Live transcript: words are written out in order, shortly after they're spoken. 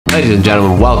Ladies and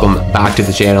gentlemen, welcome back to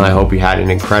the channel. I hope you had an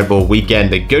incredible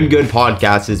weekend. The Good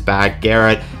podcast is back.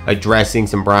 Garrett addressing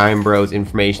some Brian Bros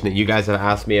information that you guys have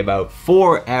asked me about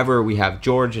forever. We have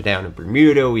Georgia down in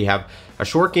Bermuda. We have a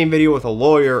short game video with a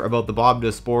lawyer about the Bob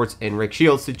Does Sports and Rick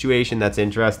Shields situation. That's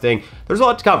interesting. There's a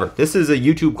lot to cover. This is a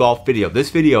YouTube golf video. This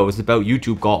video is about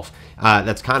YouTube golf.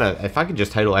 That's kind of, if I could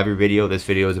just title every video, this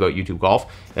video is about YouTube golf,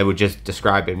 it would just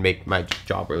describe it and make my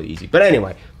job really easy. But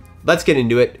anyway, let's get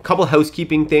into it. A couple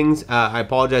housekeeping things. I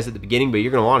apologize at the beginning, but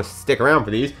you're going to want to stick around for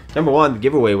these. Number one, the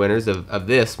giveaway winners of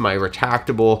this, my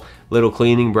retractable little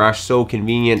cleaning brush. So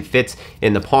convenient, fits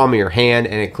in the palm of your hand,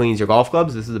 and it cleans your golf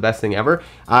clubs. This is the best thing ever.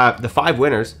 The 5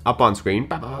 winners up on screen,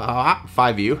 5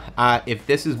 of you. If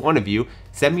this is one of you,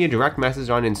 send me a direct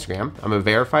message on Instagram. I'm going to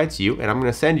verify it's you, and I'm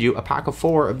going to send you a pack of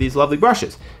 4 of these lovely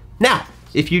brushes. Now,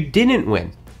 if you didn't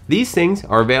win, these things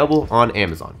are available on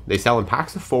Amazon. They sell in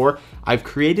packs of 4. I've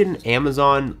created an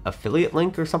Amazon affiliate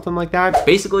link or something like that.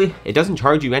 Basically, it doesn't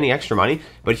charge you any extra money,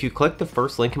 but if you click the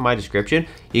first link in my description,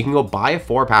 you can go buy a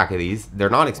 4-pack of these. They're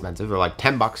not expensive. They're like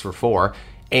 10 bucks for 4.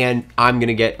 And I'm going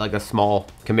to get like a small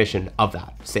commission of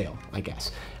that sale, I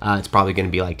guess. It's probably going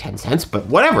to be like 10 cents, but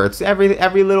whatever. It's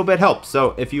every little bit helps.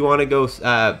 So if you want to go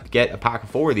get a pack of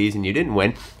 4 of these and you didn't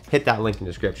win, hit that link in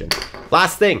the description.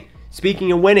 Last thing,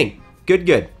 speaking of winning,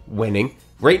 Good winning.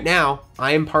 Right now,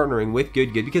 I am partnering with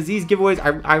Good because these giveaways,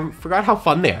 I forgot how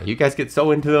fun they are. You guys get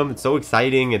so into them. It's so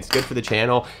exciting. It's good for the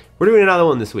channel. We're doing another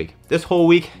one this week. This whole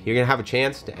week, you're going to have a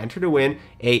chance to enter to win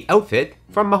a outfit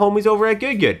from my homies over at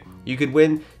Good. You could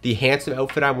win the handsome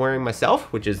outfit I'm wearing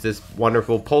myself, which is this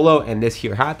wonderful polo and this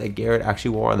here hat that Garrett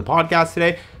actually wore on the podcast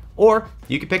today. Or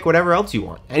you could pick whatever else you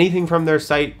want. Anything from their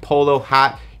site, polo,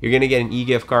 hat. You're going to get an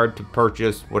e-gift card to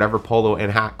purchase whatever polo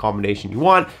and hat combination you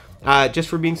want. Just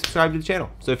for being subscribed to the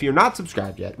channel. So if you're not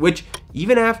subscribed yet, which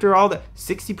even after all the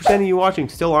 60% of you watching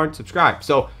still aren't subscribed,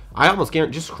 so I almost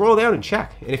guarantee, just scroll down and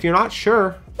check. And if you're not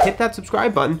sure, hit that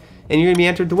subscribe button and you're gonna be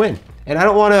entered to win. And I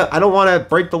don't wanna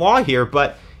break the law here,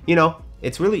 but you know,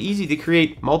 it's really easy to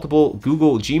create multiple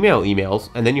Google Gmail emails,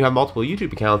 and then you have multiple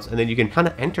YouTube accounts, and then you can kind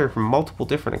of enter from multiple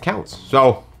different accounts.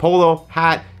 So polo,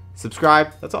 hat,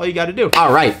 subscribe, that's all you gotta do.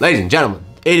 All right, ladies and gentlemen,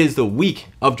 it is the week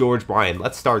of George Bryan.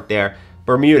 Let's start there.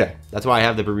 Bermuda. That's why I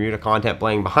have the Bermuda content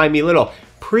playing behind me. Little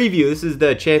preview. This is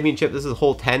the championship. This is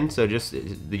hole 10. So just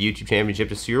the YouTube championship,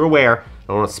 just so you're aware. I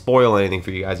don't want to spoil anything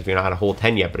for you guys if you're not at hole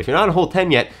 10 yet. But if you're not at hole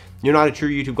 10 yet, you're not a true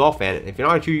YouTube golf fan. And if you're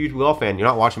not a true YouTube golf fan, you're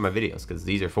not watching my videos because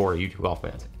these are for YouTube golf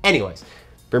fans. Anyways,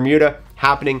 Bermuda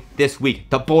happening this week.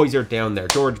 The boys are down there.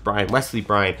 George Bryan, Wesley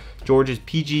Bryan, George's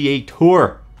PGA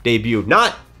Tour debut.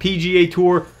 Not PGA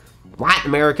Tour Latin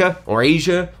America or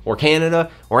Asia or Canada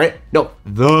or no,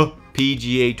 the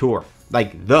PGA Tour,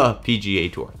 like the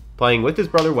PGA Tour, playing with his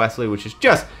brother Wesley, which is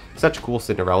just such a cool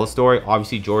Cinderella story.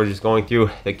 Obviously, George is going through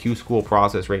the Q school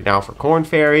process right now for Corn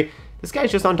Ferry. This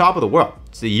guy's just on top of the world.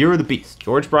 It's the year of the beast.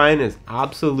 George Bryan is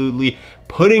absolutely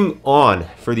putting on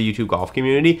for the YouTube golf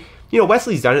community. You know,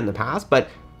 Wesley's done it in the past, but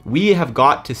we have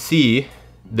got to see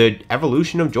the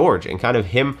evolution of George and kind of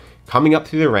him coming up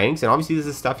through the ranks. And obviously, this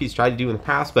is stuff he's tried to do in the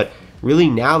past, but really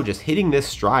now just hitting this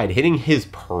stride, hitting his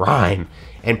prime,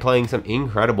 and playing some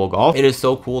incredible golf. It is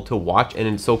so cool to watch, and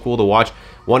it's so cool to watch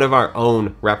one of our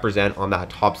own represent on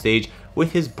that top stage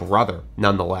with his brother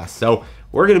nonetheless. So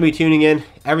we're going to be tuning in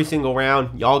every single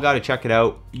round. Y'all got to check it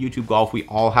out. YouTube golf, we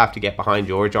all have to get behind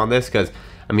George on this because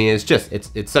I mean, it's just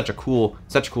it's such a cool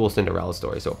Cinderella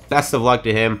story. So best of luck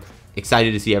to him.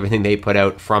 Excited to see everything they put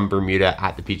out from Bermuda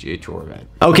at the PGA Tour event.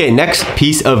 Okay, next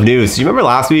piece of news. Do you remember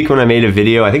last week when I made a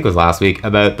video, I think it was last week,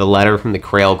 about the letter from the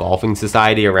Crail Golfing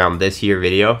Society around this here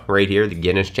video, right here, the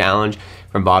Guinness Challenge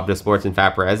from Bob Does Sports and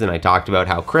Fat Perez, and I talked about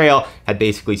how Crail had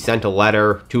basically sent a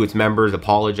letter to its members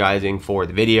apologizing for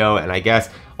the video, and I guess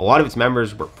a lot of its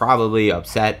members were probably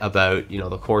upset about, you know,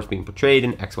 the course being portrayed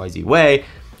in XYZ way.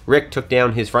 Rick took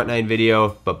down his front 9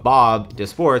 video, but Bob Does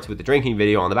Sports with the drinking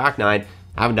video on the back 9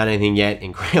 haven't done anything yet,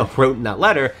 and Crail wrote in that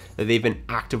letter that they've been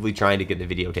actively trying to get the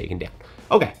video taken down.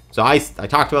 Okay, so I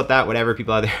talked about that, whatever,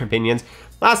 people have their opinions.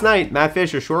 Last night, Matt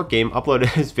Fisher, Short Game,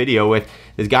 uploaded this video with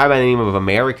this guy by the name of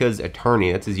America's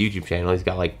Attorney. That's his YouTube channel. He's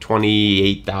got like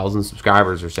 28,000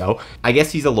 subscribers or so. I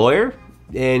guess he's a lawyer,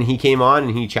 and he came on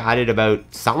and he chatted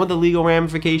about some of the legal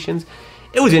ramifications.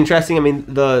 It was interesting. I mean,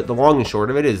 the long and short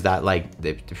of it is that, like,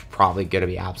 there's probably going to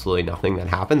be absolutely nothing that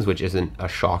happens, which isn't a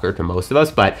shocker to most of us.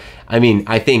 But, I mean,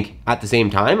 I think at the same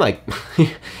time, like,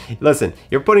 listen,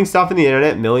 you're putting stuff in the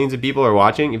internet, millions of people are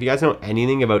watching. If you guys know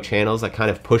anything about channels that kind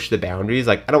of push the boundaries,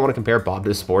 like, I don't want to compare Bob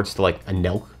Does Sports to, like, a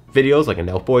Nelk videos, like a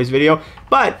Nelk Boys video.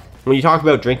 But when you talk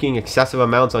about drinking excessive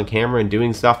amounts on camera and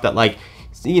doing stuff that, like,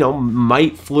 you know,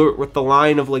 might flirt with the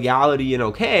line of legality and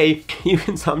okay, you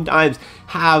can sometimes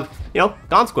have, you know,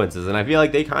 consequences. And I feel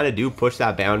like they kind of do push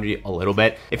that boundary a little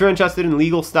bit. If you're interested in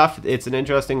legal stuff, it's an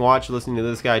interesting watch listening to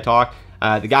this guy talk.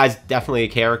 The guy's definitely a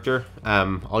character.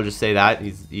 I'll just say that.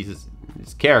 He's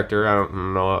his character. I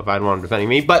don't know if I'd want him defending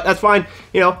me, but that's fine.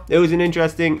 You know, it was an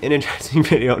interesting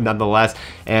video nonetheless,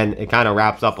 and it kind of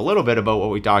wraps up a little bit about what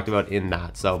we talked about in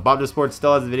that. So Bob Does Sports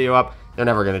still has the video up. They're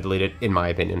never going to delete it, in my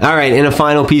opinion. All right, and a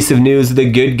final piece of news, the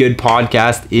Good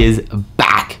podcast is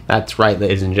back. That's right,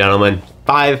 ladies and gentlemen.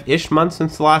 5-ish months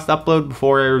since the last upload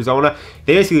before Arizona.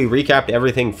 They basically recapped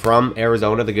everything from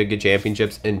Arizona, the Good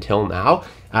Championships, until now.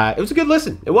 It was a good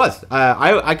listen. It was.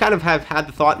 I kind of have had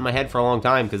the thought in my head for a long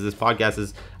time, because this podcast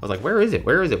is, I was like, where is it?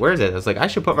 Where is it? Where is it? I was like, I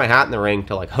should put my hat in the ring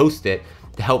to like host it,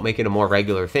 to help make it a more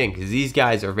regular thing, because these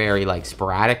guys are very like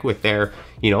sporadic with their,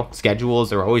 you know, schedules.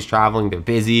 They're always traveling. They're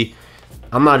busy.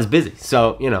 I'm not as busy.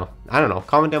 So, you know, I don't know.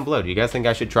 Comment down below. Do you guys think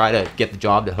I should try to get the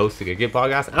job to host the Good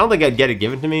podcast? I don't think I'd get it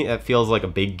given to me. That feels like a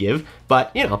big give,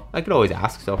 but you know, I could always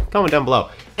ask. So comment down below.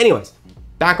 Anyways,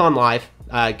 back on live.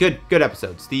 Good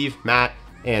episode. Steve, Matt,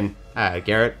 and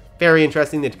Garrett. Very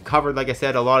interesting. They covered, like I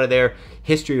said, a lot of their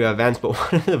history of events, but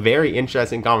one of the very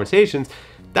interesting conversations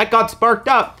that got sparked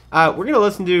up, we're going to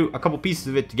listen to a couple pieces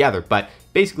of it together, but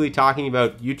basically talking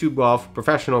about YouTube golf,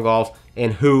 professional golf,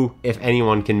 and who, if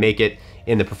anyone, can make it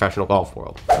in the professional golf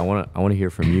world. I want to hear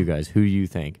from you guys. Who you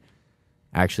think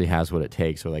actually has what it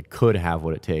takes, or like could have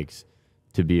what it takes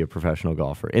to be a professional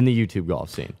golfer in the YouTube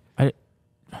golf scene?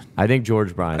 I think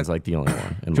George Bryan's like the only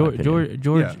one. In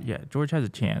George has a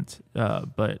chance,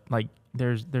 but like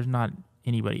there's not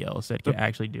anybody else that can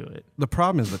actually do it. The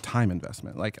problem is the time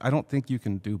investment. Like, I don't think you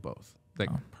can do both. Like,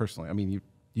 personally, I mean,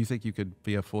 you think you could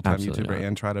be a full-time YouTuber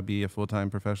and try to be a full-time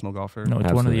professional golfer? No,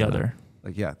 it's one or the other.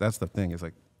 Like, yeah, that's the thing. Is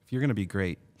like, if you're gonna be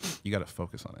great, you got to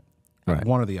focus on it. Right.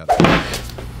 One or the other.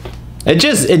 It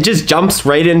just jumps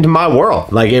right into my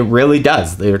world. Like, it really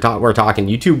does. We're talking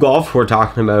YouTube golf. We're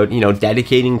talking about, you know,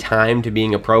 dedicating time to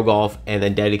being a pro golf and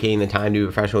then dedicating the time to be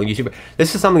a professional YouTuber.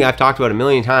 This is something I've talked about a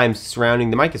million times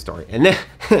surrounding the Micah story. And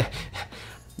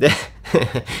then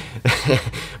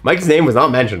Mike's name was not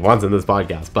mentioned once in this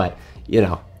podcast, but, you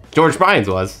know, George Bryan's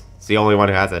was. It's the only one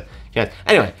who has a chance.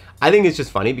 Anyway, I think it's just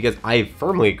funny because I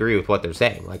firmly agree with what they're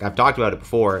saying. Like, I've talked about it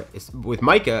before with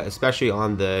Micah, especially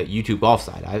on the YouTube golf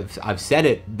side. I've said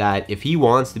it that if he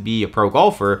wants to be a pro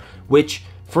golfer, which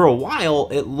for a while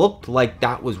it looked like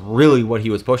that was really what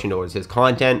he was pushing towards. His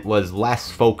content was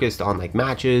less focused on like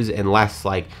matches and less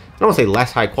like, I don't want to say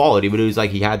less high quality, but it was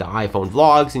like he had the iPhone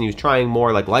vlogs and he was trying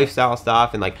more like lifestyle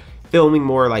stuff and like filming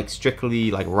more like strictly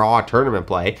like raw tournament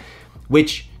play,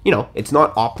 which, you know, it's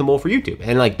not optimal for YouTube.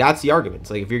 And like, that's the argument.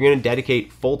 It's like, if you're going to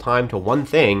dedicate full time to one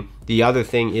thing, the other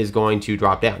thing is going to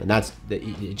drop down. And that's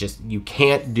you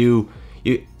can't do,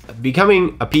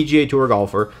 becoming a PGA Tour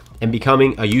golfer and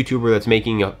becoming a YouTuber that's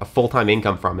making a full-time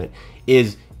income from it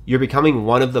is, you're becoming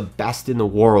one of the best in the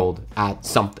world at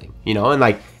something, you know? And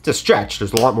like, it's a stretch.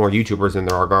 There's a lot more YouTubers than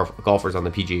there are golfers on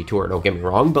the PGA Tour, don't get me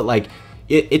wrong, but like,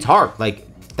 it's hard. Like,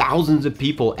 thousands of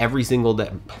people every single day,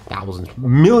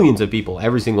 millions of people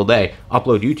every single day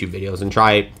upload YouTube videos and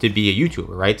try to be a YouTuber,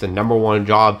 right? It's the #1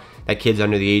 job that kids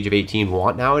under the age of 18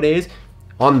 want nowadays.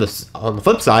 On the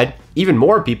flip side, even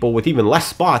more people with even less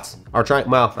spots are trying,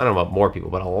 well, I don't know about more people,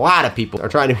 but a lot of people are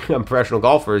trying to become professional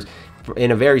golfers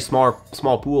in a very small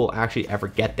pool actually ever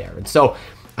get there. And so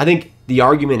I think the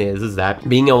argument is that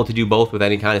being able to do both with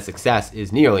any kind of success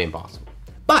is nearly impossible.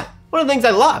 But one of the things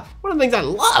I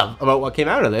love about what came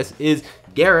out of this is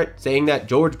Garrett saying that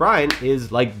George Bryan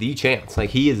is like the chance, like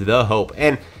he is the hope.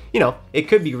 And, you know, it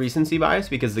could be recency bias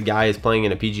because the guy is playing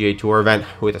in a PGA Tour event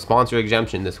with a sponsor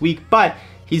exemption this week, but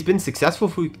he's been successful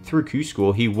through Q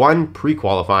School. He won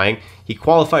pre-qualifying, he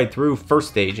qualified through first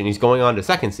stage, and he's going on to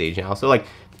second stage now. So like,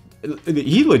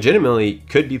 he legitimately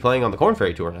could be playing on the Korn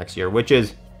Ferry Tour next year, which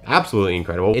is absolutely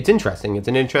incredible. It's interesting. It's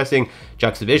an interesting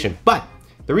juxtaposition. But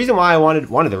the reason why one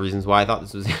of the reasons why I thought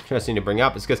this was interesting to bring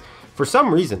up is because for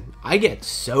some reason I get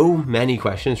so many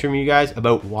questions from you guys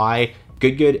about why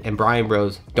Good and Brian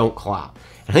Bros don't collab.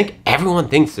 And I think everyone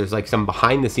thinks there's like some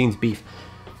behind the scenes beef.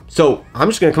 So I'm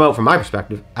just gonna come out from my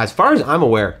perspective. As far as I'm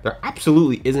aware, there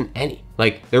absolutely isn't any.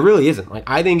 Like, there really isn't. Like,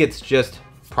 I think it's just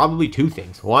probably two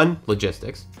things. One,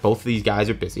 logistics. Both of these guys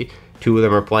are busy. Two of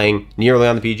them are playing nearly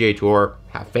on the PGA Tour,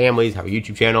 have families, have a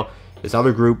YouTube channel. This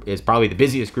other group is probably the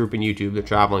busiest group in YouTube. They're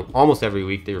traveling almost every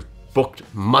week. They're booked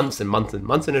months and months and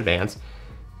months in advance.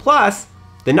 Plus,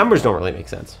 the numbers don't really make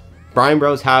sense. Brian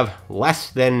Bros have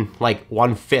less than like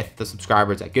 1/5 the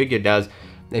subscribers that Good does.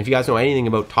 And if you guys know anything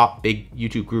about top big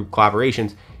YouTube group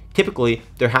collaborations, typically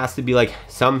there has to be like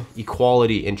some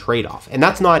equality in trade-off. And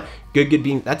that's not good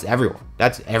being, that's everyone.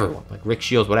 That's everyone. Like Rick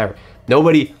Shields, whatever.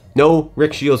 No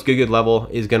Rick Shields good level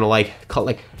is gonna like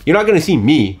you're not gonna see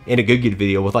me in a good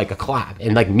video with like a collab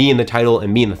and like me in the title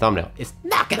and me in the thumbnail. It's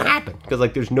not gonna happen because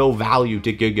like there's no value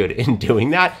to good in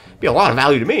doing that. It'd be a lot of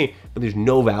value to me, but there's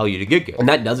no value to good. And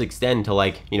that does extend to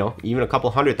like, you know, even a couple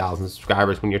 100,000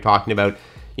 subscribers when you're talking about,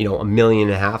 you know, 1.5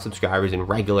 million subscribers and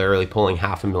regularly pulling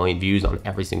 500,000 views on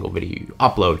every single video you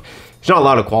upload. There's not a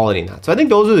lot of quality in that. So I think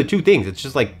those are the two things. It's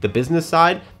just like the business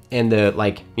side and the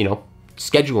like, you know,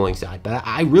 scheduling side. But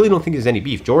I really don't think there's any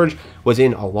beef. George was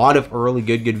in a lot of early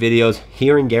good videos.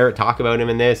 Hearing Garrett talk about him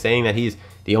in this, saying that he's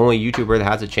the only YouTuber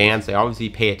that has a chance. They obviously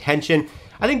pay attention.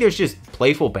 I think there's just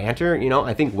playful banter. You know,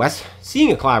 I think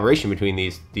seeing a collaboration between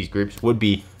these groups would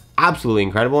be absolutely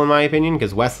incredible in my opinion,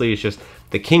 because Wesley is just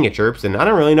the king of chirps, and I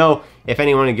don't really know if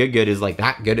anyone in good is like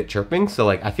that good at chirping. So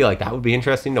like I feel like that would be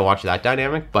interesting to watch that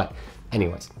dynamic. But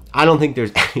anyways, I don't think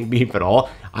there's any beef at all.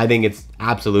 I think it's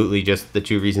absolutely just the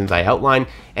two reasons I outlined.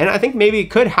 And I think maybe it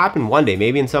could happen one day,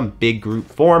 maybe in some big group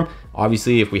form.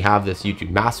 Obviously, if we have this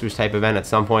YouTube Masters type event at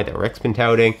some point that Rick's been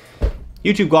touting,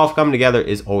 YouTube golf coming together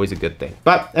is always a good thing.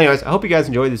 But anyways, I hope you guys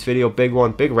enjoyed this video. Big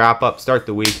one, big wrap up, start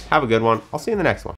the week. Have a good one. I'll see you in the next one.